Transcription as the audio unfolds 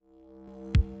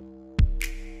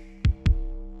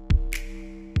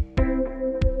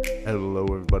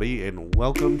everybody, and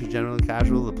welcome to General and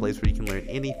Casual, the place where you can learn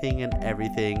anything and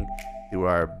everything through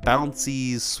our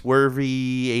bouncy,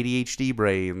 swervy ADHD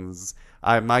brains.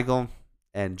 I'm Michael,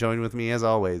 and joined with me, as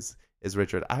always, is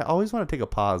Richard. I always want to take a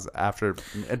pause after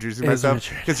introducing myself,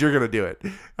 because you're going to do it.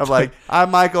 I'm like,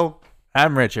 I'm Michael.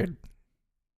 I'm Richard.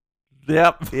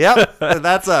 Yep,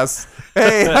 that's us.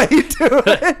 Hey, how you doing?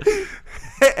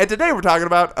 And today we're talking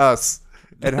about us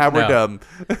and how we're dumb.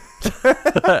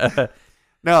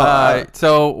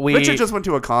 So Richard just went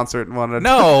to a concert and wanted to...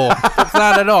 No, that's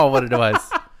not at all what it was.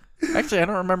 Actually, I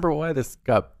don't remember why this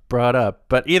got brought up,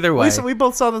 but either way. We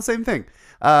both saw the same thing.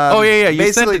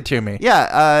 You sent it to me.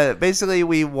 Yeah, basically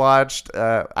we watched,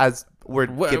 as we're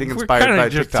getting inspired by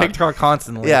just TikTok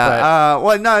constantly. Yeah,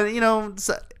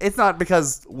 it's not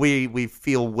because we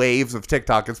feel waves of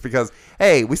TikTok. It's because,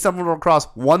 hey, we stumbled across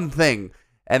one thing,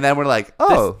 and then we're like,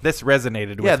 oh. This resonated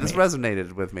with me. Yeah, this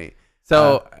resonated with me.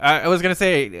 So I was going to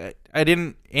say, I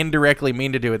didn't indirectly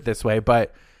mean to do it this way,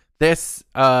 but this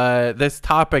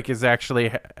topic is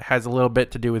actually has a little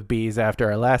bit to do with bees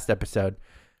after our last episode.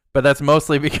 But that's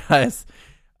mostly because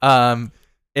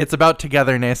it's about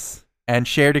togetherness and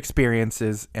shared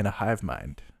experiences in a hive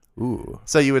mind. Ooh.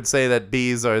 So you would say that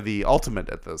bees are the ultimate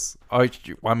at this? I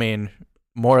mean,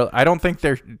 more. I don't think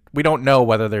we don't know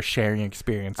whether they're sharing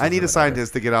experiences. I need a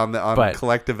scientist to get on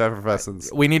Collective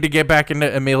Effervescence. We need to get back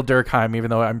into Emil Durkheim, even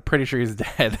though I'm pretty sure he's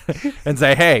dead, and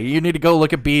say, hey, you need to go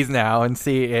look at bees now and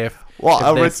see if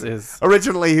this is...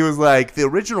 Originally, he was like, the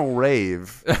original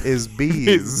rave is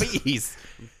bees. Bees.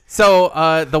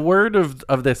 So the word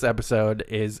of this episode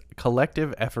is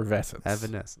collective effervescence.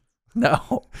 Evanescence.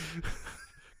 No.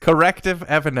 Corrective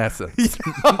evanescence.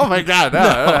 Oh my God. No,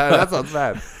 that sounds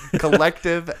bad.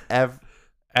 Collective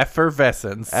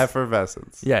effervescence.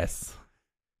 Effervescence. Yes.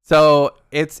 So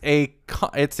it's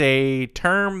a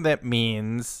term that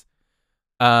means,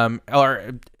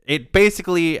 or it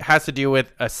basically has to do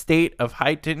with a state of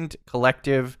heightened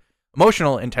collective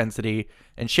emotional intensity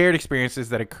and shared experiences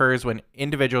that occurs when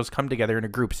individuals come together in a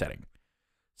group setting.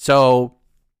 So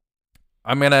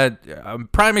a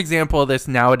prime example of this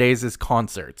nowadays is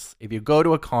concerts. If you go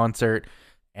to a concert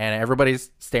and everybody's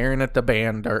staring at the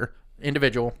band or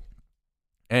individual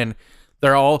and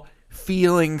they're all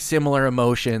feeling similar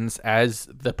emotions as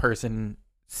the person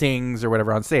sings or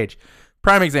whatever on stage.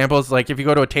 Prime example is like if you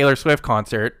go to a Taylor Swift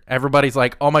concert, everybody's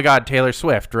like, oh my God, Taylor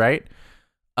Swift, right?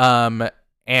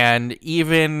 And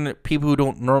even people who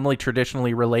don't normally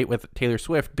traditionally relate with Taylor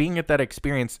Swift, being at that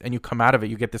experience and you come out of it,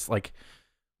 you get this like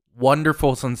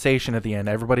wonderful sensation at the end.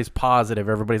 Everybody's positive.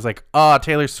 Everybody's like, oh,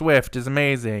 Taylor Swift is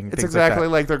amazing. It's exactly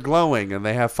like they're glowing and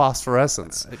they have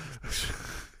phosphorescence.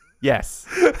 Yes,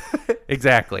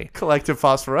 exactly. Collective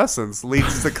phosphorescence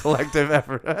leads to collective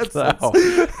effervescence.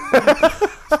 Oh.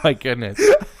 My goodness.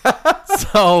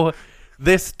 So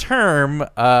this term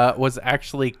was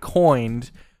actually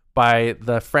coined by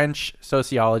the French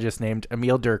sociologist named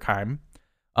Emil Durkheim.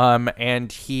 And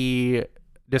he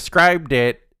described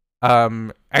it,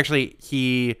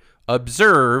 he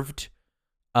observed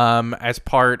as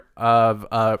part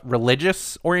of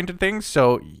religious-oriented things.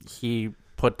 So he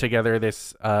put together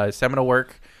this seminal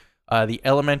work, The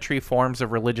Elementary Forms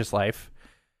of Religious Life.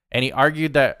 And he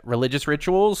argued that religious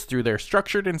rituals, through their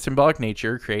structured and symbolic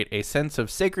nature, create a sense of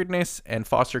sacredness and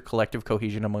foster collective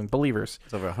cohesion among believers.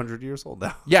 It's over 100 years old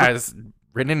now. Yeah, it's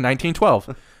written in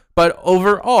 1912. But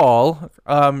overall,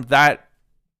 that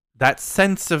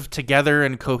sense of together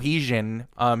and cohesion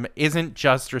isn't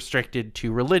just restricted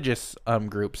to religious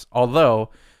groups.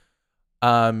 Although,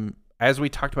 as we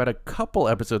talked about a couple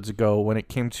episodes ago when it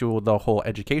came to the whole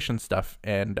education stuff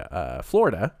and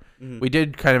Florida, we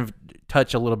did kind of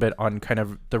touch a little bit on kind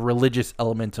of the religious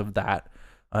element of that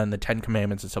and the 10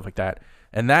 Commandments and stuff like that.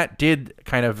 And that did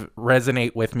kind of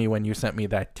resonate with me when you sent me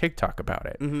that TikTok about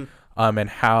it. And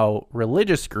how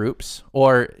religious groups,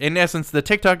 or in essence, the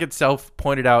TikTok itself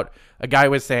pointed out, a guy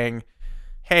was saying,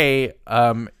 hey,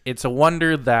 it's a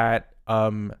wonder that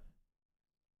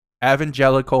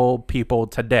evangelical people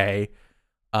today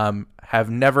have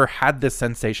never had this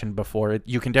sensation before.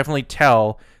 You can definitely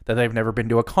tell that they've never been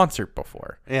to a concert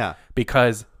before. Yeah.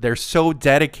 Because they're so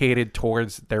dedicated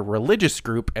towards their religious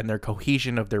group and their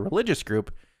cohesion of their religious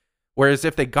group. Whereas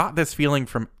if they got this feeling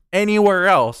from anywhere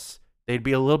else, they'd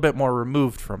be a little bit more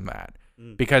removed from that.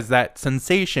 Because that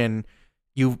sensation,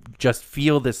 you just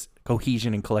feel this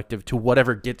cohesion and collective to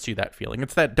whatever gets you that feeling.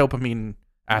 It's that dopamine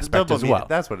aspect as well.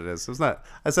 That's what it is. It's not.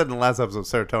 I said in the last episode,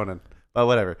 serotonin, but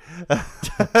whatever.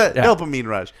 Dopamine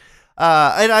rush.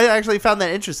 And I actually found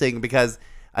that interesting because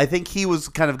I think he was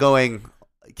kind of going,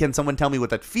 can someone tell me what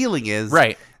that feeling is?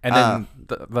 Right. And then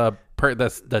the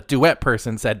the duet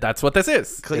person said that's what this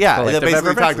is. It's Yeah, they collective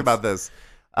basically talked effervescence. about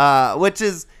this, which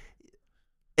is,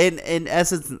 in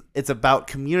essence, it's about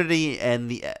community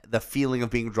and the feeling of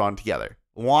being drawn together,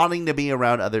 wanting to be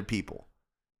around other people.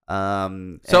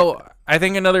 So I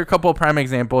think another couple of prime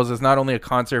examples is not only a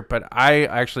concert, but I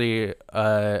actually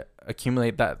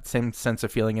accumulate that same sense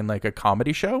of feeling in like a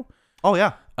comedy show. Oh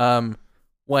yeah.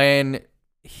 When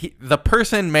the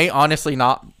person may honestly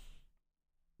not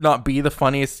be the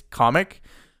funniest comic,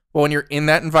 but when you're in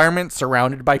that environment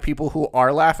surrounded by people who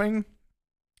are laughing,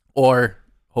 or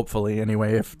hopefully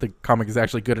anyway, if the comic is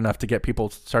actually good enough to get people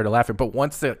started laughing, but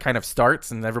once it kind of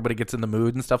starts and everybody gets in the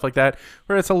mood and stuff like that,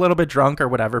 where it's a little bit drunk or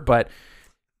whatever, but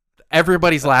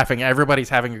everybody's laughing, everybody's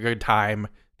having a good time,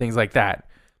 things like that.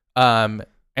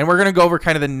 And we're going to go over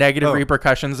kind of the negative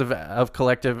repercussions of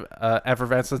collective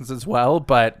effervescence as well,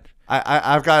 but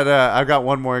I've got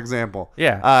one more example.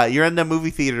 Yeah. You're in the movie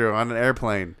theater on an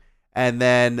airplane, and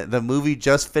then the movie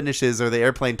just finishes or the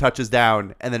airplane touches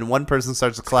down, and then one person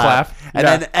starts to clap. And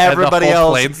then everybody and the whole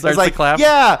else plane is starts like, to clap.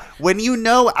 yeah. When you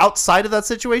know outside of that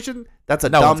situation, that's a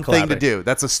No dumb one's thing to clapping. do.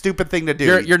 That's a stupid thing to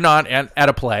do. You're not at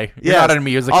a play. You're Yes. not at a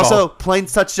musical. Also,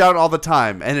 planes touch down all the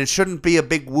time, and it shouldn't be a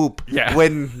big whoop Yeah.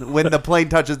 when the plane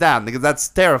touches down, because that's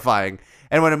terrifying.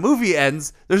 And when a movie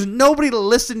ends, there's nobody to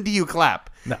listen to you clap.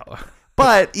 No.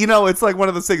 But, it's like one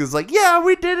of those things. It's like, yeah,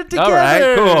 we did it together. All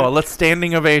right, cool. Let's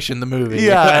standing ovation the movie.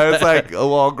 Yeah, it's like,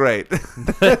 oh, well, great.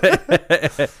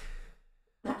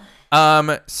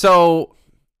 So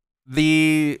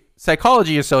the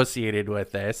psychology associated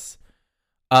with this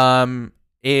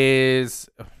is,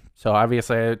 so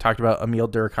obviously I talked about Emil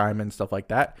Durkheim and stuff like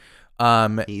that.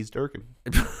 He's Durkin.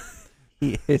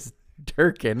 He is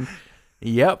Durkin.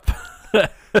 Yep.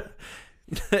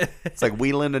 It's like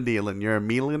wheeling and dealing. You're a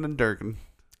Mealing and Durkin.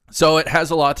 So it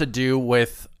has a lot to do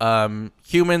with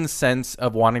humans' sense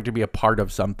of wanting to be a part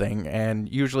of something, and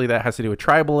usually that has to do with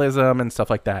tribalism and stuff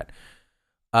like that.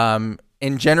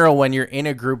 In general, when you're in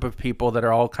a group of people that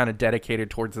are all kind of dedicated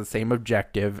towards the same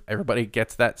objective, everybody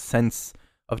gets that sense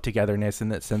of togetherness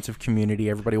and that sense of community.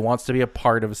 Everybody wants to be a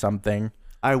part of something.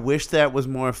 I wish that was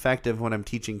more effective when I'm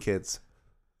teaching kids.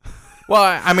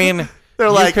 Well, I mean...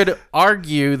 You could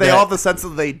argue that they all have the sense that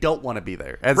they don't want to be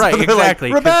there. And right, so exactly.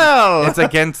 Like, rebel! It's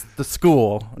against the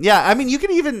school. Yeah, I mean, you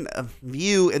can even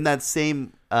view in that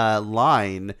same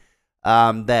line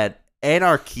that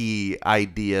anarchy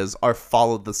ideas are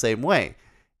followed the same way.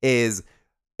 Is,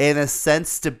 in a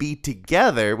sense, to be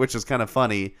together, which is kind of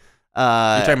funny.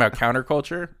 You're talking about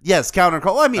counterculture? Yes, counterculture.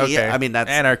 Well, I mean, okay. yeah, I mean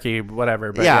that's anarchy,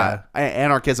 whatever. But yeah,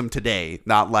 anarchism today,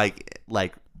 not like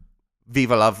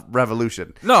Viva la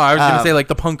Revolution. No, I was going to say like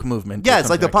the punk movement. Yeah, it's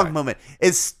like the punk movement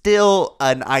is still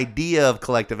an idea of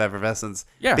collective effervescence.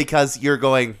 Yeah. Because you're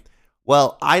going,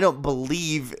 well, I don't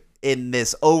believe in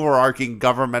this overarching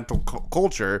governmental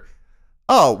culture.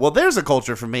 Oh, well, there's a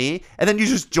culture for me. And then you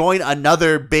just join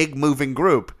another big moving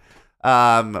group,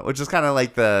 which is kind of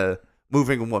like the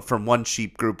moving from one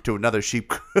sheep group to another sheep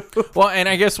group. Well, and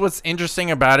I guess what's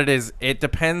interesting about it is it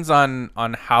depends on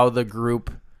how the group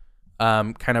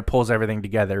kind of pulls everything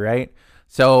together, right?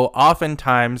 So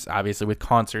oftentimes, obviously with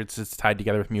concerts, it's tied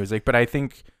together with music, but I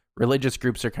think religious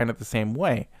groups are kind of the same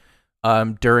way.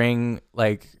 During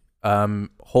like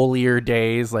holier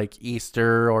days like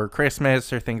Easter or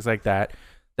Christmas or things like that,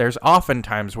 there's often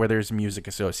times where there's music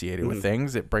associated with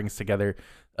things. It brings together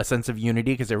a sense of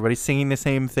unity because everybody's singing the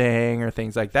same thing or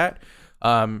things like that.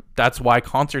 That's why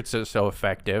concerts are so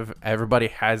effective. Everybody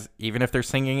has, even if they're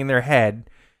singing in their head,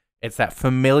 it's that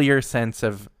familiar sense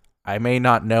of, I may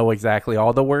not know exactly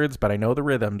all the words, but I know the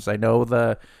rhythms. I know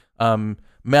the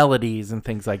melodies and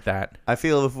things like that. I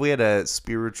feel if we had a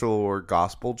spiritual or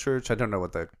gospel church, I don't know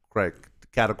what the correct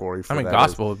category for that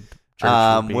gospel is.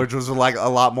 church would be. Which was like a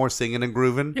lot more singing and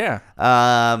grooving. Yeah.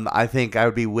 I think I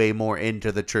would be way more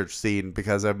into the church scene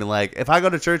because I'd be like, if I go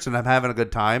to church and I'm having a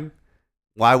good time,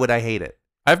 why would I hate it?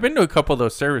 I've been to a couple of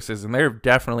those services, and they're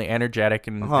definitely energetic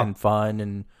and fun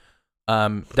and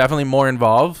definitely more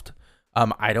involved.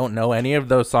 I don't know any of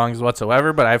those songs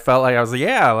whatsoever, but I felt like I was like,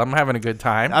 yeah, I'm having a good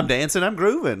time. I'm dancing, I'm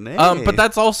grooving. Hey. But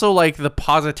that's also like the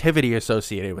positivity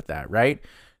associated with that, right?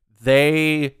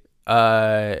 They,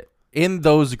 in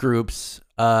those groups,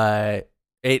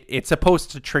 it's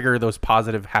supposed to trigger those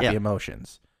positive, happy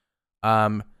emotions.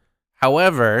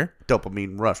 However,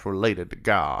 dopamine rush related to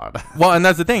God. Well, and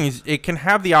that's the thing, is it can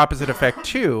have the opposite effect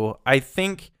too. I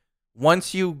think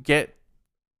once you get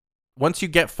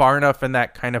far enough in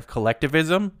that kind of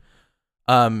collectivism,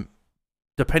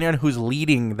 depending on who's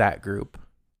leading that group,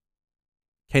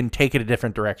 can take it a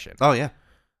different direction. Oh yeah.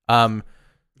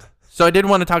 So I did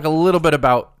want to talk a little bit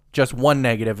about just one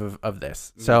negative of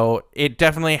this. So it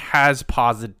definitely has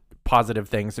positive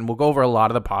things, and we'll go over a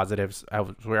lot of the positives as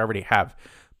we already have.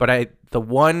 But the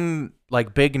one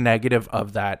like big negative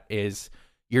of that is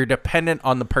you're dependent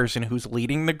on the person who's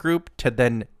leading the group to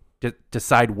then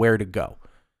decide where to go.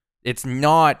 It's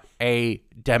not a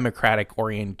democratic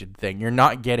oriented thing. You're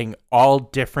not getting all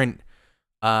different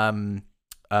communication.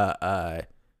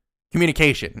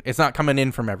 It's not coming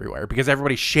in from everywhere because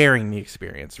everybody's sharing the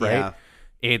experience, right? Yeah.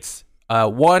 It's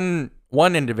one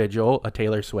individual, a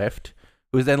Taylor Swift,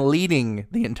 who's then leading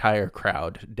the entire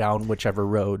crowd down whichever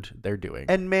road they're doing.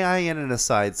 And may I, in an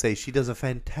aside, say she does a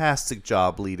fantastic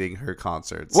job leading her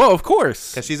concerts. Well, of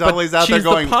course. Because she's always out there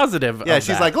going... She's the positive Yeah, of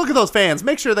she's that. like, look at those fans.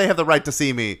 Make sure they have the right to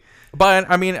see me. But,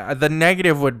 I mean, the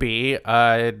negative would be,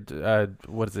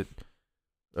 what is it?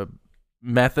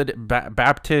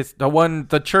 Baptist,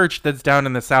 the church that's down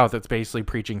in the South that's basically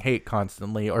preaching hate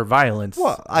constantly or violence.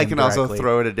 Well, I can also indirectly.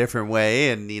 throw it a different way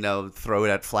and, throw it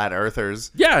at flat earthers.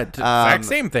 Yeah, exact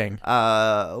same thing.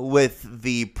 With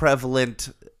the prevalent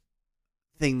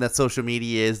thing that social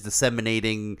media is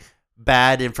disseminating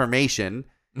bad information.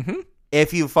 Mm-hmm.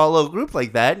 If you follow a group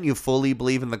like that and you fully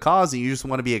believe in the cause and you just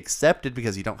want to be accepted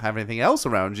because you don't have anything else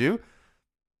around you,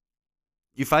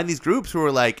 you find these groups who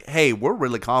are like, hey, we're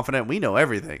really confident. We know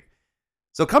everything.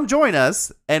 So come join us,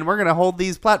 and we're going to hold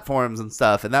these platforms and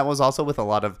stuff. And that was also with a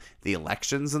lot of the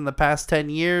elections in the past 10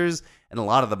 years and a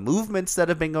lot of the movements that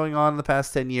have been going on in the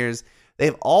past 10 years.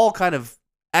 They've all kind of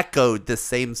echoed this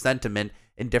same sentiment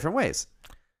in different ways.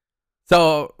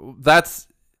 So that's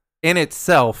in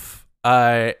itself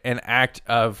an act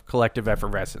of collective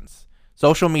effervescence.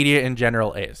 Social media in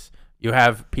general is. You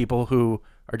have people who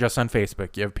are just on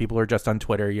Facebook. You have people who are just on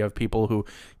Twitter. You have people who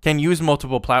can use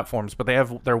multiple platforms, but they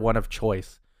have their one of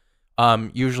choice.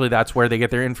 Usually that's where they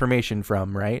get their information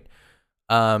from, right?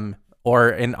 Or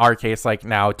in our case, like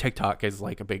now, TikTok is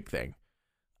like a big thing.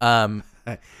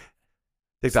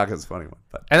 TikTok is a funny one.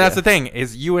 And that's the thing,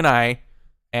 is you and I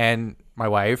and my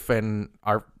wife and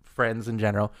our friends in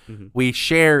general, we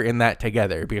share in that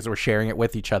together because we're sharing it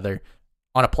with each other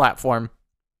on a platform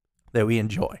that we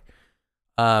enjoy.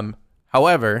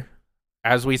 However,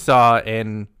 as we saw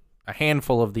in a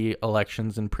handful of the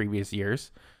elections in previous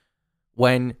years,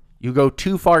 when you go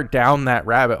too far down that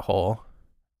rabbit hole,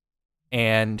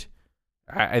 and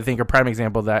I think a prime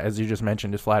example of that, as you just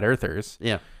mentioned, is flat earthers.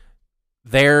 Yeah.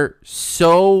 They're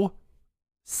so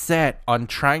set on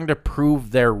trying to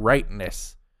prove their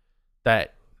rightness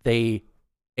that they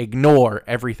ignore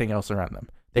everything else around them.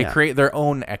 They create their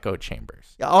own echo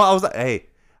chambers. Yeah,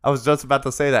 I was just about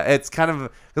to say that. It's kind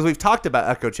of because we've talked about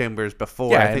echo chambers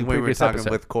before. Yeah, I think we were talking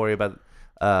with Corey about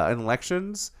in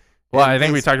elections. Well, I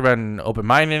think we talked about an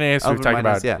open-mindedness. We've talked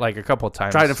about yeah. like a couple of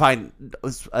times. Trying to find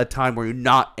a time where you're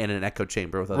not in an echo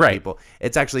chamber with other people.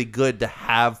 It's actually good to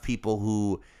have people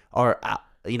who are,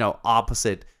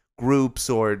 opposite groups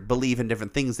or believe in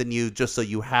different things than you, just so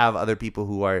you have other people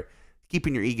who are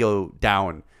keeping your ego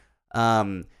down.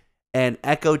 And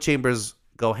echo chambers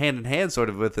go hand in hand sort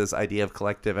of with this idea of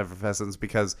collective effervescence,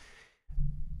 because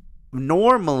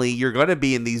normally you're going to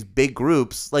be in these big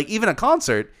groups, like even a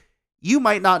concert. You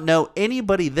might not know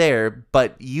anybody there,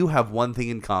 but you have one thing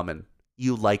in common.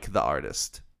 You like the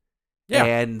artist. Yeah.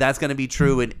 And that's going to be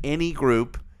true in any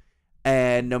group.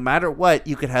 And no matter what,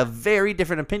 you could have very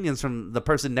different opinions from the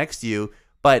person next to you,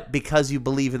 but because you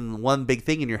believe in one big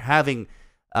thing and you're having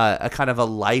a kind of a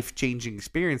life-changing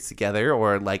experience together,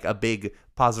 or like a big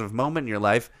positive moment in your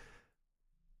life,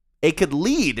 it could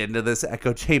lead into this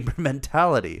echo chamber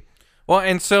mentality. Well,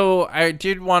 and so I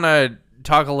did want to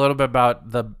talk a little bit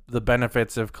about the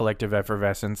benefits of collective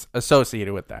effervescence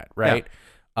associated with that, right?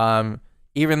 Yeah.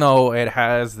 Even though it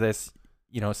has this,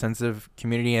 sense of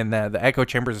community and the echo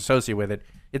chambers associated with it,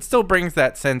 it still brings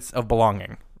that sense of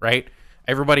belonging, right?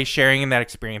 Everybody's sharing in that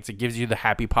experience. It gives you the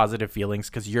happy, positive feelings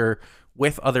because you're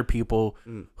with other people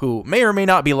who may or may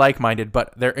not be like-minded,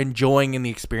 but they're enjoying in the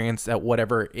experience at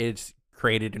whatever is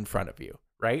created in front of you,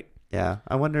 right? Yeah.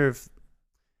 I wonder if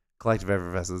collective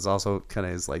effervescence also kind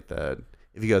of is like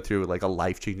if you go through like a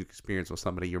life-changing experience with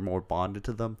somebody, you're more bonded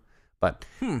to them. But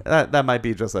that might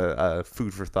be just a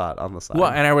food for thought on the side.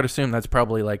 Well, and I would assume that's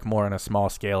probably like more on a small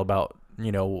scale about,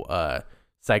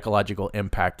 psychological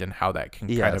impact and how that can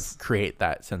kind of create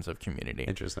that sense of community.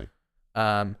 Interesting.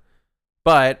 So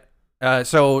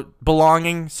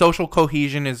belonging, social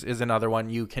cohesion is another one.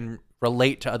 You can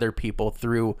relate to other people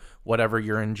through whatever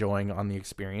you're enjoying on the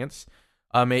experience.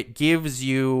 It gives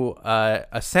you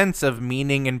a sense of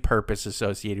meaning and purpose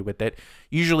associated with it,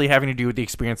 usually having to do with the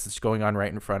experience that's going on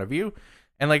right in front of you.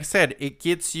 And like I said, it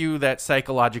gets you that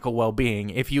psychological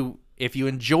well-being. If if you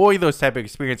enjoy those type of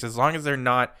experiences, as long as they're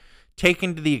not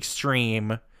taken to the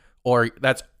extreme or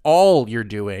that's all you're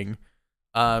doing,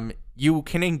 you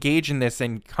can engage in this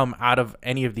and come out of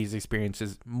any of these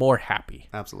experiences more happy.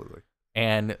 Absolutely.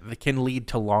 And it can lead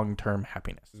to long-term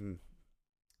happiness.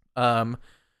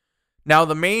 Now,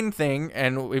 the main thing,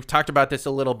 and we've talked about this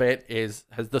a little bit, has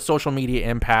the social media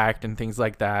impact and things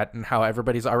like that, and how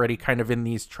everybody's already kind of in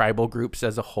these tribal groups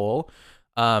as a whole.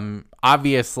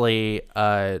 Obviously,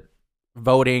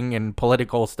 voting and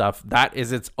political stuff, that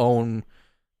is its own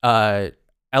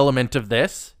element of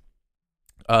this.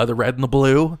 The red and the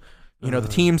blue, the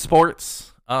team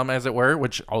sports, as it were,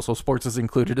 which also sports is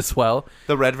included as well.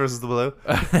 The red versus the blue.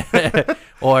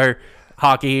 Or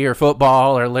hockey or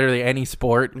football or literally any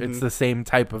sport. It's the same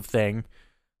type of thing.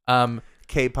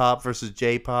 K-pop versus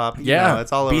J-pop.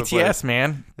 It's all over the place. BTS,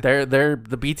 man. They're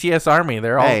the BTS army.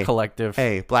 They're all collective.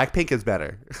 Hey, Blackpink is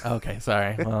better. Okay,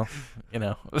 sorry. Well, I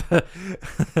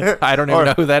don't even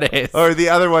know who that is. Or the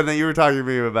other one that you were talking to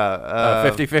me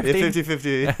about.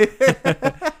 50-50?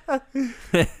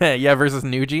 50-50. Yeah, versus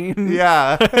New Jean.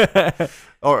 Yeah.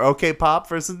 Or OK Pop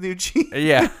versus New Jean.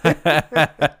 Yeah.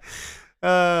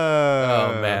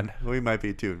 Oh man, we might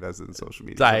be too invested in social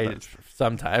media.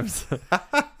 Sometimes.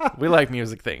 We like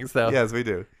music things, though. Yes, we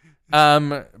do.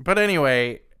 But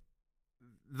anyway,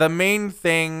 the main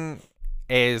thing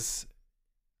is,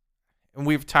 and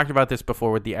we've talked about this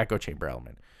before with the echo chamber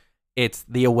element. It's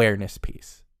the awareness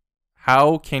piece.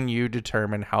 How can you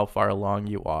determine how far along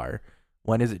you are?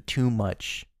 When is it too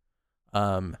much?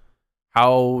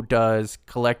 How does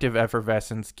collective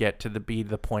effervescence get to be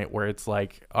the point where it's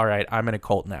like, all right, I'm in a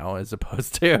cult now, as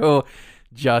opposed to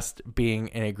just being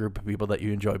in a group of people that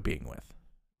you enjoy being with,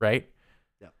 right?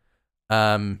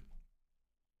 Yeah.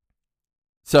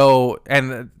 So,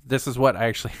 and this is what I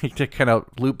actually need to kind of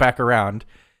loop back around.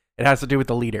 It has to do with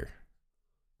the leader,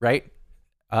 right?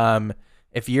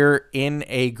 If you're in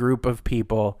a group of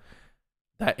people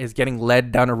that is getting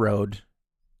led down a road,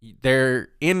 there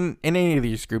in any of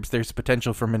these groups, there's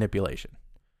potential for manipulation.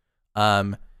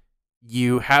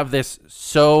 You have this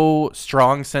so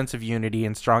strong sense of unity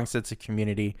and strong sense of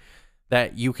community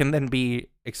that you can then be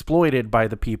exploited by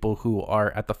the people who are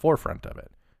at the forefront of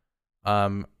it.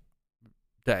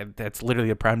 That's literally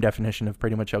a prime definition of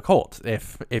pretty much a cult.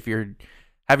 If you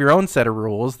have your own set of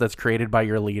rules that's created by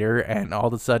your leader, and all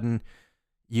of a sudden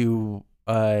you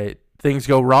things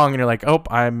go wrong, and you're like, oh,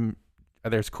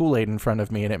 there's Kool-Aid in front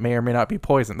of me, and it may or may not be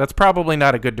poison. That's probably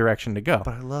not a good direction to go.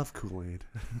 But I love Kool-Aid.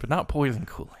 But not poison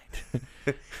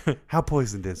Kool-Aid. How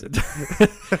poisoned is it?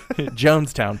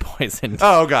 Jonestown poisoned.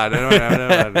 Oh, God. No,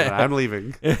 I'm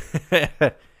leaving.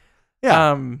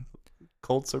 Yeah.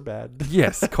 Cults are bad.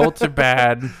 Yes, cults are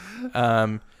bad.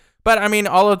 But, I mean,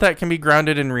 all of that can be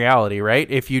grounded in reality, right?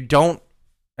 If you don't,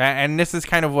 and this is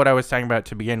kind of what I was talking about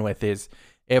to begin with, is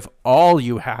if all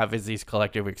you have is these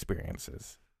collective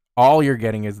experiences, all you're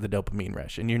getting is the dopamine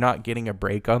rush, and you're not getting a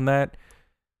break on that,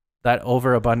 that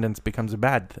overabundance becomes a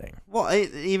bad thing. Well,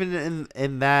 even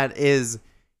in that is,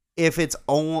 if it's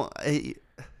only,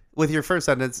 with your first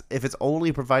sentence, if it's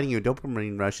only providing you a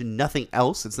dopamine rush and nothing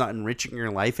else, it's not enriching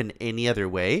your life in any other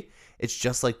way, it's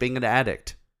just like being an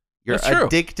addict. You're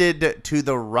addicted to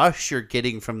the rush you're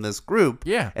getting from this group,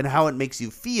 and how it makes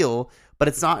you feel, but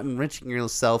it's not enriching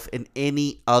yourself in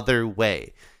any other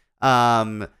way.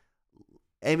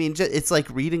 I mean, it's like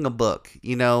reading a book.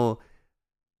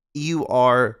 You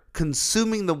are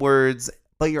consuming the words,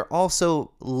 but you're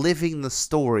also living the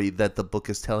story that the book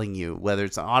is telling you. Whether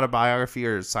it's an autobiography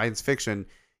or science fiction,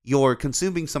 you're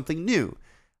consuming something new.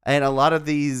 And a lot of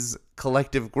these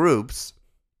collective groups,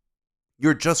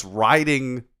 you're just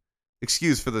riding,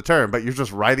 excuse for the term, but you're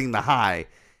just riding the high.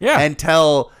 Yeah.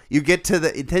 Until you get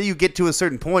to a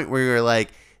certain point where you're like,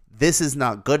 this is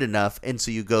not good enough, and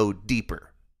so you go deeper.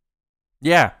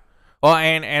 Yeah. Well,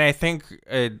 and I think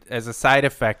as a side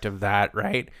effect of that,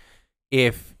 right,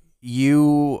 if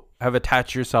you have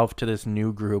attached yourself to this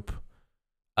new group,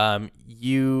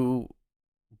 you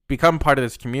become part of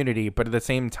this community, but at the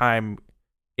same time,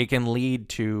 it can lead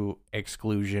to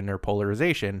exclusion or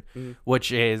polarization,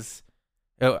 which is,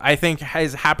 I think,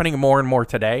 is happening more and more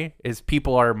today, is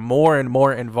people are more and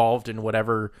more involved in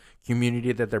whatever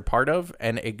community that they're part of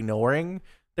and ignoring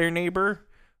their neighbor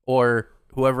or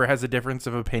whoever has a difference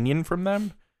of opinion from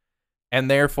them, and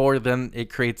therefore then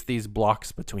it creates these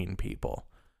blocks between people.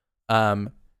 The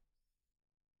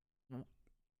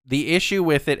issue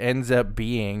with it ends up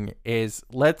being is,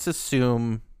 let's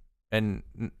assume, and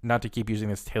not to keep using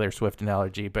this Taylor Swift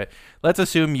analogy, but let's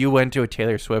assume you went to a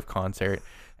Taylor Swift concert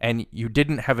and you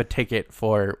didn't have a ticket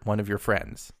for one of your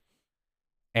friends,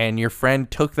 and your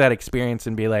friend took that experience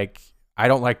and be like, I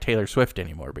don't like Taylor Swift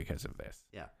anymore because of this.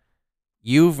 Yeah.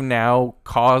 You've now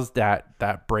caused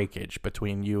that breakage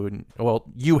between you and,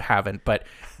 well, you haven't, but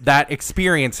that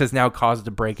experience has now caused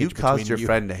a breakage. You caused your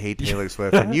friend to hate Taylor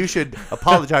Swift, and you should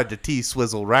apologize to T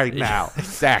Swizzle right now.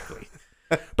 Exactly.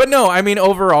 But no, I mean,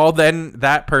 overall, then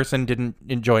that person didn't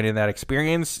enjoy in that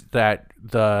experience. That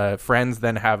the friends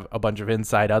then have a bunch of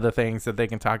inside other things that they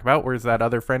can talk about, whereas that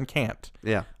other friend can't.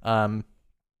 Yeah.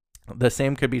 The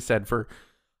same could be said for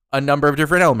a number of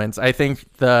different elements. I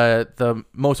think the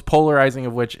most polarizing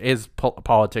of which is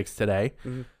politics today.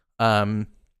 Mm-hmm.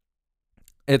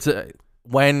 It's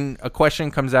when a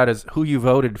question comes out as who you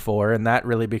voted for, and that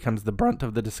really becomes the brunt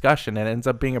of the discussion, and it ends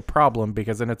up being a problem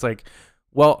because then it's like,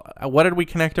 well, what did we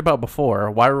connect about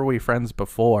before? Why were we friends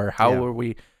before? How were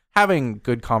we having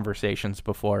good conversations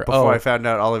before? Before I found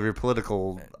out all of your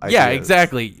political ideas. Yeah,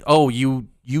 exactly. Oh, you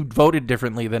voted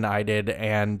differently than I did,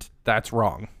 and that's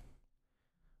wrong.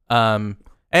 And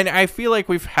I feel like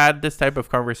we've had this type of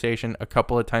conversation a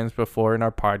couple of times before in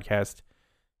our podcast.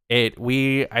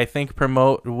 We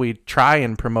try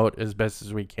and promote as best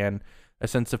as we can a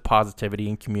sense of positivity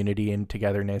and community and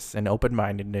togetherness and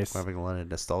open-mindedness. We're having a lot of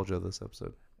nostalgia this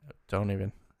episode. Don't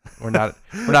even. We're not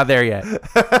there yet.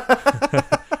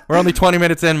 We're only 20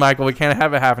 minutes in, Michael. We can't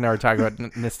have a half an hour talk about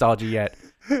nostalgia yet.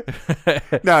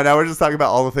 No, we're just talking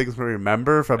about all the things we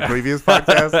remember from previous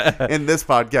podcasts in this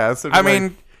podcast. I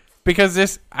mean,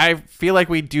 because I feel like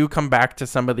we do come back to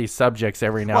some of these subjects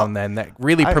every now and then that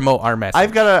really promote our message.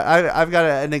 I've got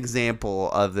an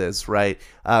example of this, right?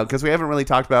 Because we haven't really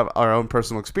talked about our own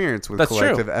personal experience with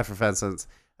Collective Effervescence.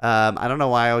 I don't know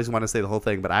why I always want to say the whole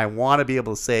thing, but I want to be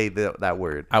able to say that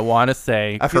word. I want to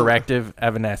say Collective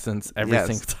Effervescence every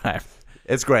single time.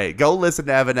 It's great. Go listen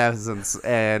to Evanescence,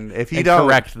 and if you and don't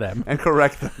correct them,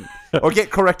 or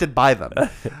get corrected by them.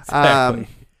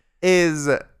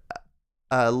 Exactly.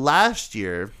 Last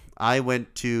year I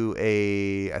went to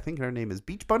I think her name is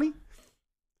Beach Bunny.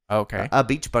 Okay. A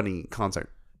Beach Bunny concert.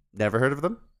 Never heard of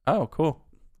them. Oh, cool.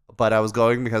 But I was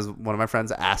going because one of my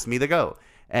friends asked me to go,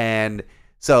 and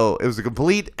so it was a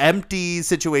complete empty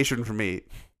situation for me.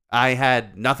 I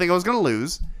had nothing I was going to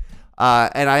lose.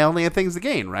 And I only had things to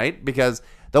gain, right? Because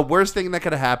the worst thing that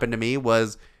could have happened to me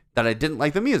was that I didn't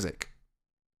like the music.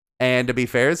 And to be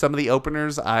fair, some of the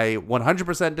openers I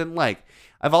 100% didn't like.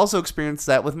 I've also experienced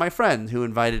that with my friend who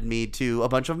invited me to a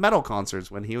bunch of metal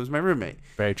concerts when he was my roommate.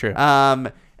 Very true.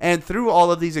 And through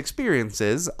all of these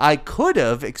experiences, I could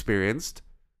have experienced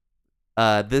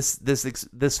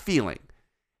this feeling.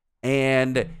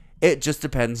 And it just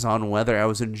depends on whether I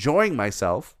was enjoying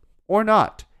myself or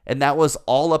not. And that was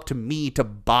all up to me to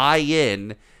buy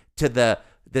in to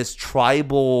this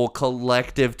tribal,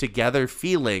 collective, together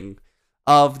feeling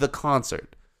of the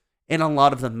concert. In a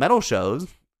lot of the metal shows,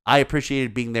 I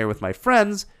appreciated being there with my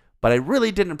friends, but I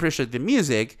really didn't appreciate the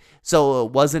music, so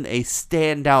it wasn't a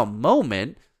standout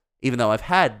moment, even though I've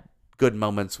had good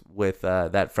moments with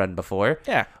that friend before.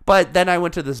 Yeah. But then I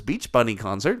went to this Beach Bunny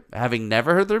concert, having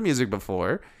never heard their music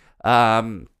before,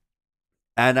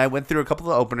 and I went through a couple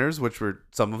of openers,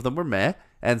 some of them were meh,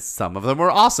 and some of them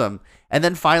were awesome. And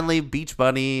then finally, Beach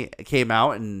Bunny came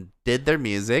out and did their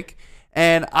music,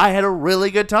 and I had a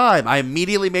really good time. I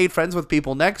immediately made friends with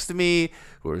people next to me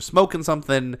who were smoking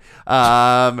something.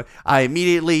 I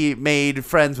immediately made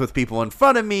friends with people in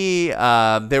front of me.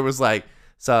 There was like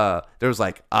a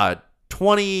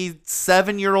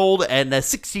 27-year-old and a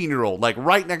 16-year-old, like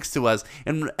right next to us,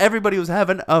 and everybody was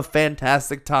having a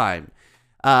fantastic time.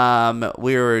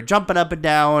 We were jumping up and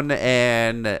down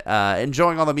and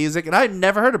enjoying all the music, and I'd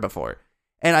never heard it before.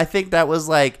 And I think that was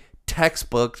like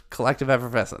textbook Collective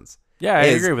Effervescence. Yeah, I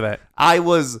agree with that. I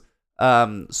was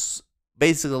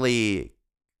basically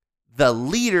the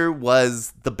leader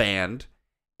was the band,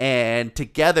 and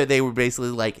together they were basically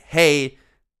like, "Hey,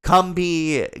 come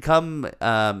get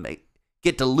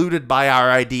deluded by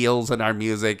our ideals and our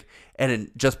music,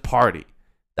 and just party."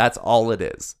 That's all it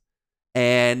is.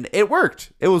 And it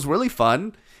worked. It was really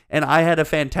fun, and I had a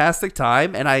fantastic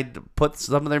time, and I put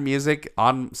some of their music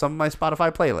on some of my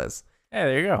Spotify playlists. Yeah,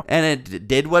 there you go. And it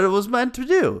did what it was meant to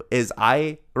do, is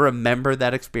I remember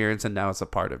that experience, and now it's a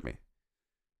part of me.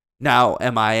 Now,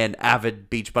 am I an avid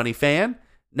Beach Bunny fan?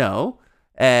 No.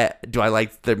 Do I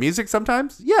like their music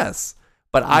sometimes? Yes.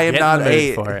 But I am not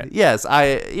for it. Yes,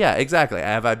 yeah, exactly.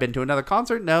 Have I been to another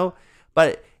concert? No.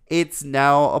 But it's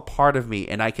now a part of me,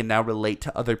 and I can now relate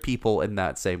to other people in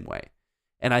that same way.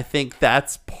 And I think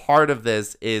that's part of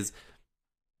this is,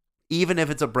 even if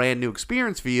it's a brand new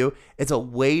experience for you, it's a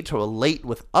way to relate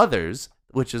with others,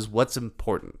 which is what's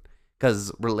important.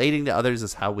 Because relating to others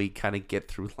is how we kind of get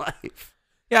through life.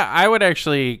 Yeah, I would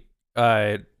actually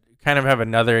kind of have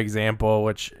another example,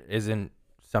 which isn't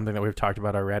something that we've talked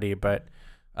about already, but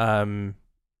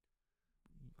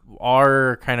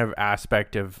our kind of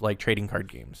aspect of like trading card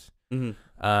games.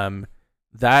 Mm-hmm.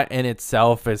 That in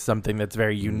itself is something that's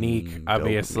very unique,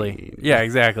 obviously. Dopamine. Yeah,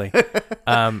 exactly.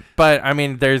 But I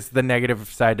mean, there's the negative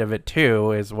side of it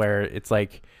too, is where it's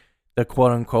like the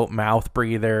quote unquote mouth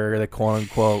breather, the quote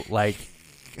unquote like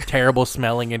terrible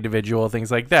smelling individual,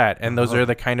 things like that. And those are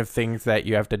the kind of things that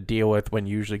you have to deal with when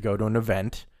you usually go to an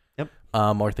event. Yep.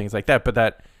 Or things like that. But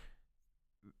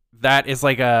that is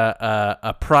like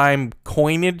a prime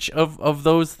coinage of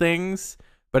those things,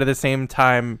 but at the same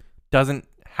time doesn't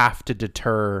have to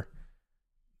deter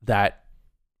that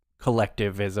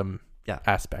collectivism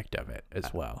aspect of it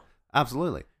as well.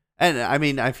 Absolutely. And I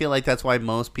mean, I feel like that's why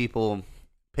most people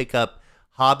pick up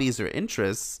hobbies or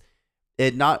interests.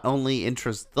 It not only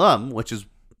interests them, which is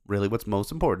really what's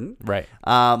most important, right?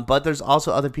 But there's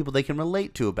also other people they can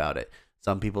relate to about it.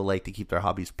 Some people like to keep their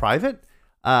hobbies private,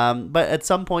 but at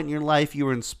some point in your life, you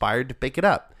were inspired to pick it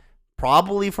up,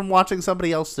 probably from watching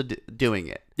somebody else doing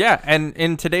it. Yeah, and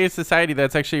in today's society,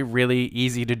 that's actually really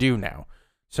easy to do now.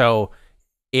 So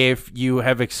if you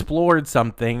have explored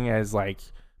something as like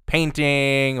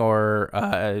painting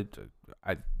or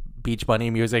beach bunny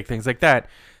music, things like that,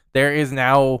 there is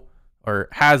now, or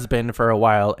has been for a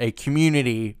while, a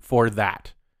community for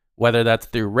that. Whether that's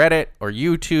through Reddit or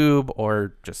YouTube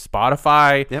or just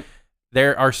Spotify. Yep.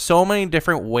 There are so many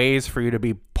different ways for you to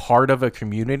be part of a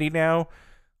community now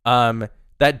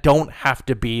that don't have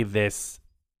to be this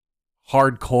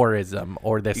hardcoreism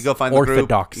or this you go find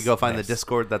orthodox. You go find the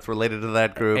Discord that's related to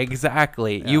that group.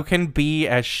 Exactly. Yeah. You can be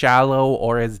as shallow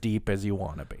or as deep as you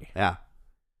want to be. Yeah.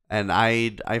 And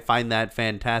I find that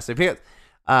fantastic. Because,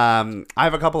 I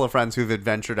have a couple of friends who've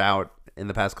adventured out in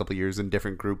the past couple of years in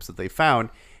different groups that they found.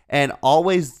 And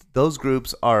always those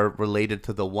groups are related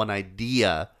to the one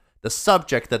idea, the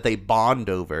subject that they bond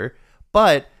over.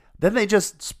 But then they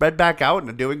just spread back out and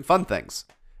are doing fun things.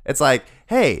 It's like,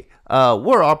 hey,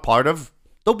 we're all part of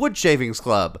the Wood Shavings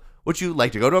Club. Would you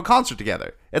like to go to a concert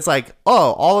together? It's like,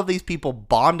 oh, all of these people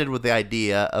bonded with the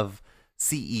idea of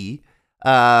CE.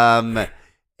 And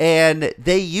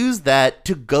they use that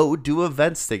to go do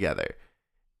events together.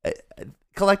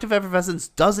 Collective Effervescence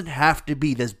doesn't have to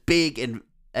be this big and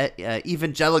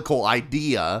evangelical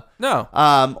idea. No.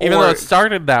 Even though it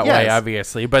started that way,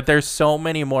 obviously. But there's so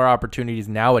many more opportunities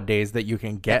nowadays that you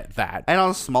can get that. And on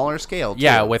a smaller scale, too.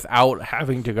 Yeah, without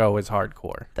having to go as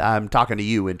hardcore. I'm talking to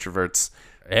you, introverts.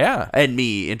 Yeah. And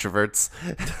me, introverts.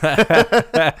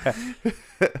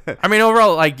 I mean,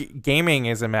 overall, like, gaming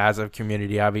is a massive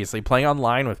community, obviously. Playing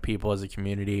online with people is a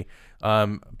community.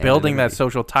 Building that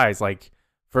social ties. Like,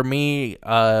 for me,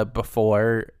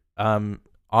 before,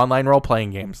 online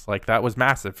role-playing games, like, that was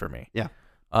massive for me. Yeah.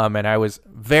 And I was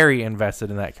very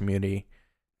invested in that community.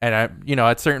 And,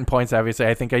 at certain points, obviously,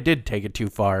 I think I did take it too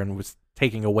far and was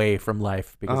taking away from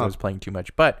life because I was playing too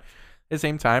much. But at the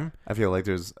same time, I feel like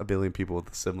there's a billion people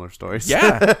with similar stories.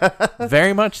 Yeah,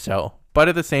 very much so. But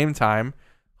at the same time,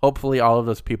 hopefully all of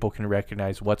those people can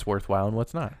recognize what's worthwhile and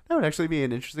what's not. That would actually be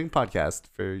an interesting podcast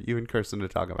for you and Kirsten to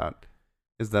talk about.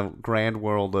 Is the grand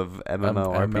world of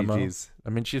MMORPGs. I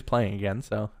mean, she's playing again,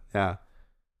 so. Yeah.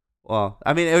 Well,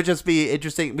 I mean, it would just be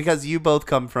interesting because you both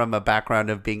come from a background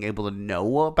of being able to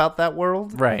know about that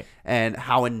world. Right. And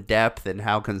how in-depth and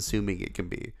how consuming it can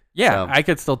be. Yeah, I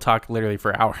could still talk literally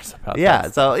for hours about that. Yeah,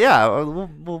 so, yeah,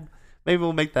 maybe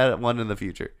we'll make that one in the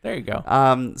future. There you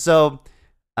go. So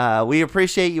we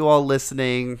appreciate you all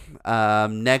listening.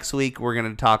 Next week, we're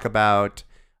going to talk about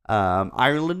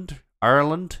Ireland.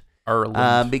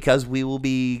 Because we will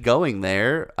be going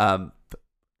there.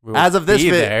 As of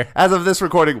this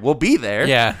recording, we'll be there.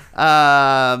 Yeah.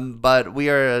 But we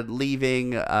are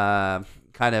leaving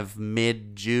kind of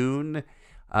mid-June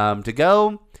to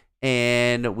go,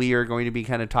 and we are going to be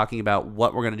kind of talking about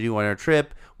what we're going to do on our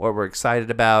trip, what we're excited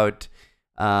about.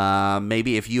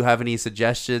 Maybe if you have any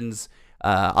suggestions.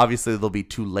 Obviously, they'll be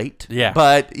too late. Yeah.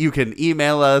 But you can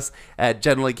email us at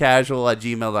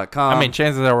generallycasual@gmail.com. I mean,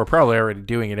 chances are we're probably already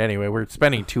doing it anyway. We're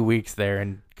spending 2 weeks there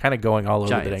and kind of going all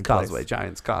over the dang place.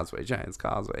 Giants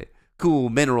Causeway. Cool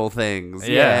mineral things.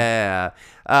 Yeah.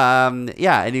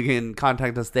 Yeah, and you can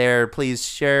contact us there. Please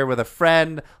share with a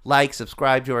friend,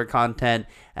 subscribe to our content,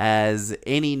 as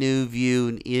any new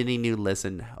view, any new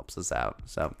listen helps us out.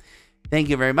 So thank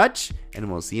you very much,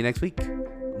 and we'll see you next week.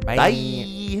 Bye.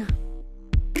 Bye.